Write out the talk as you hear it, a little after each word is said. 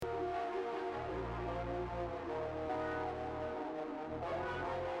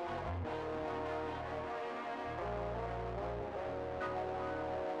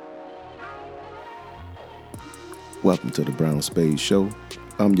Welcome to the Brown Spade Show.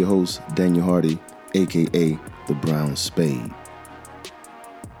 I'm your host, Daniel Hardy, aka The Brown Spade.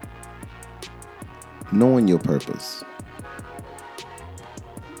 Knowing your purpose.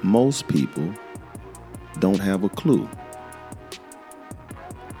 Most people don't have a clue.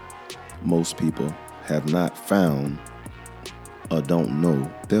 Most people have not found or don't know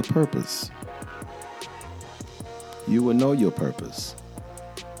their purpose. You will know your purpose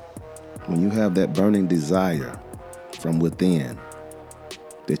when you have that burning desire from within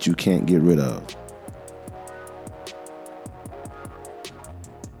that you can't get rid of.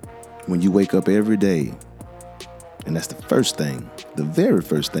 When you wake up every day, and that's the very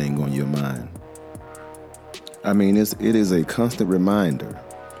first thing on your mind. It is a constant reminder,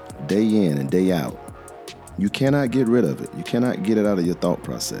 day in and day out. You cannot get rid of it. You cannot get it out of your thought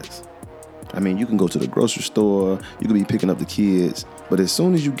process. You can go to the grocery store, you can be picking up the kids, but as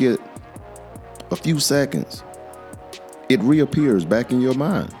soon as you get a few seconds, it reappears back in your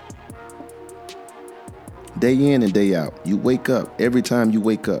mind. Day in and day out. You wake up. Every time you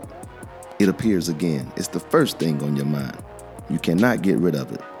wake up, it appears again. It's the first thing on your mind. You cannot get rid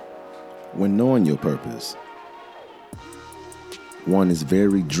of it. When knowing your purpose, one is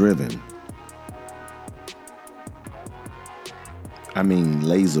very driven.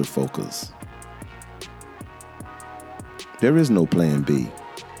 Laser focus. There is no plan B.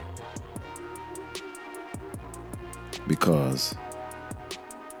 Because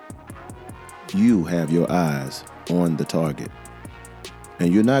you have your eyes on the target.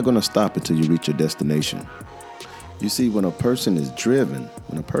 And you're not going to stop until you reach your destination. You see, when a person is driven,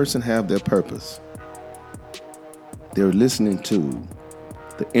 when a person have their purpose, they're listening to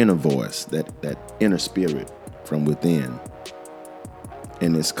the inner voice, that inner spirit from within.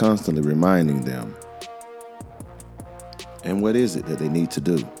 And it's constantly reminding them. And what is it that they need to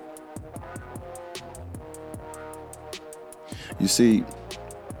do? You see,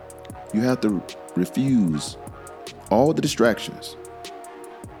 you have to refuse all the distractions.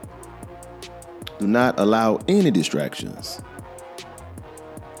 Do not allow any distractions.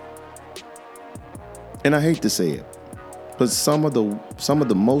 And I hate to say it, but some of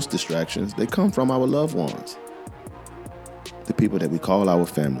the most distractions, they come from our loved ones. The people that we call our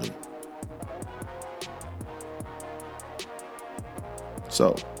family.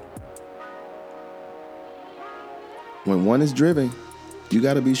 So, when one is driven, you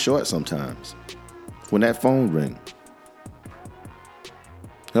got to be short sometimes. When that phone rings.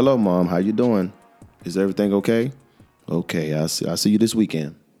 Hello, Mom. How you doing? Is everything okay? Okay, I'll see you this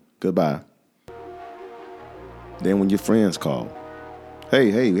weekend. Goodbye. Then when your friends call.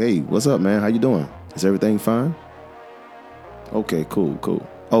 Hey, what's up, man? How you doing? Is everything fine? Okay, cool.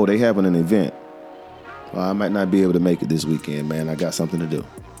 Oh, they having an event. Well, I might not be able to make it this weekend, man. I got something to do.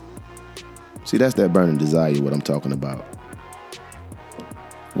 See, that's that burning desire, what I'm talking about.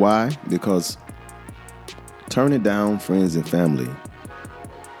 Why? Because turning down friends and family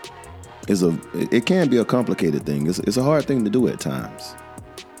it can be a complicated thing. It's a hard thing to do at times.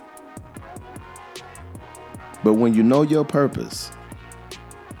 But when you know your purpose,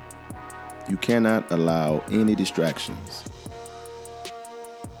 you cannot allow any distractions.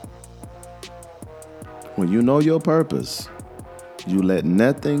 When you know your purpose, you let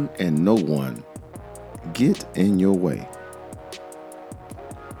nothing and no one get in your way.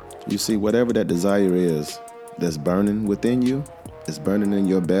 You see, whatever that desire is that's burning within you, it's burning in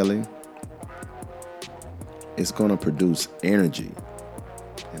your belly, it's going to produce energy.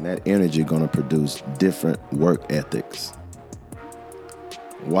 And that energy going to produce different work ethics.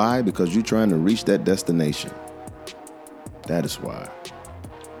 Why? Because you're trying to reach that destination. That is why.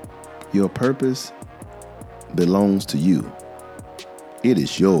 Your purpose belongs to you. It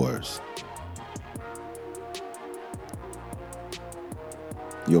is yours.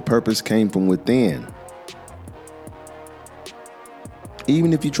 Your purpose came from within.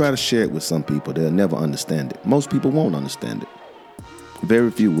 Even if you try to share it with some people, they'll never understand it. Most people won't understand it. Very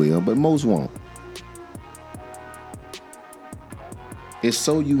few will, but most won't. It's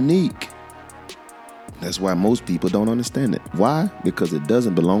so unique. That's why most people don't understand it. Why? Because it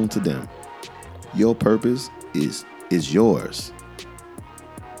doesn't belong to them. Your purpose is yours.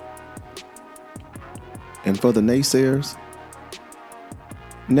 And for the naysayers,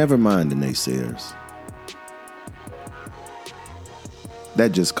 never mind the naysayers.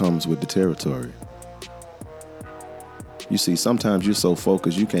 That just comes with the territory. You see, sometimes you're so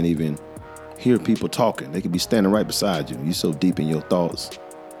focused you can't even hear people talking. They could be standing right beside you. You're so deep in your thoughts.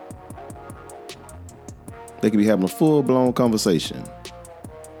 They could be having a full-blown conversation.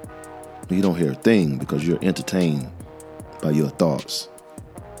 You don't hear a thing because you're entertained by your thoughts,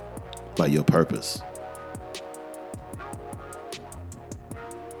 by your purpose.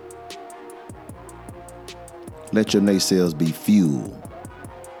 Let your naysayers be fuel.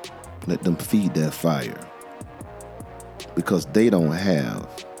 Let them feed that fire. Because they don't have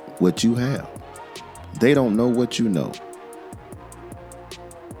what you have. They don't know what you know.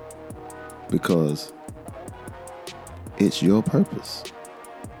 Because it's your purpose,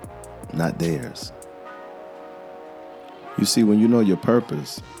 not theirs. You see, when you know your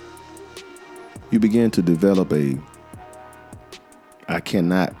purpose, you begin to develop a I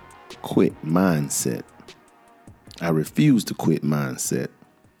cannot quit mindset. I refuse to quit mindset.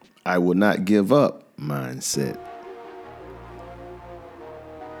 I will not give up mindset.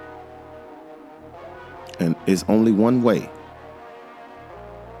 And it's only one way.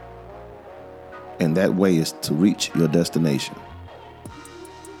 And that way is to reach your destination.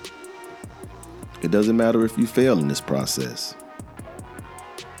 It doesn't matter if you fail in this process.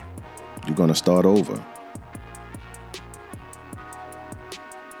 You're going to start over.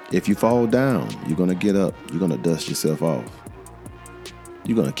 If you fall down, you're going to get up. You're going to dust yourself off.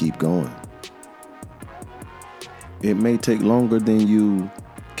 You're going to keep going. It may take longer than you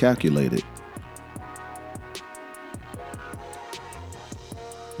calculated,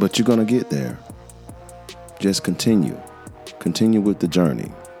 but you're going to get there. Just continue. Continue with the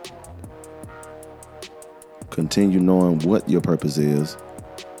journey. Continue knowing what your purpose is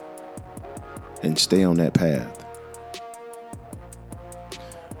and stay on that path.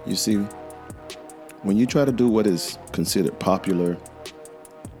 You see, when you try to do what is considered popular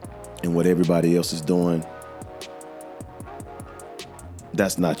and what everybody else is doing,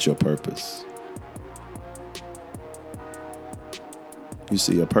 that's not your purpose. You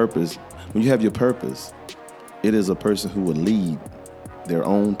see, a purpose, when you have your purpose, it is a person who will lead their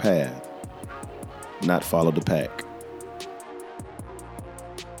own path, not follow the pack.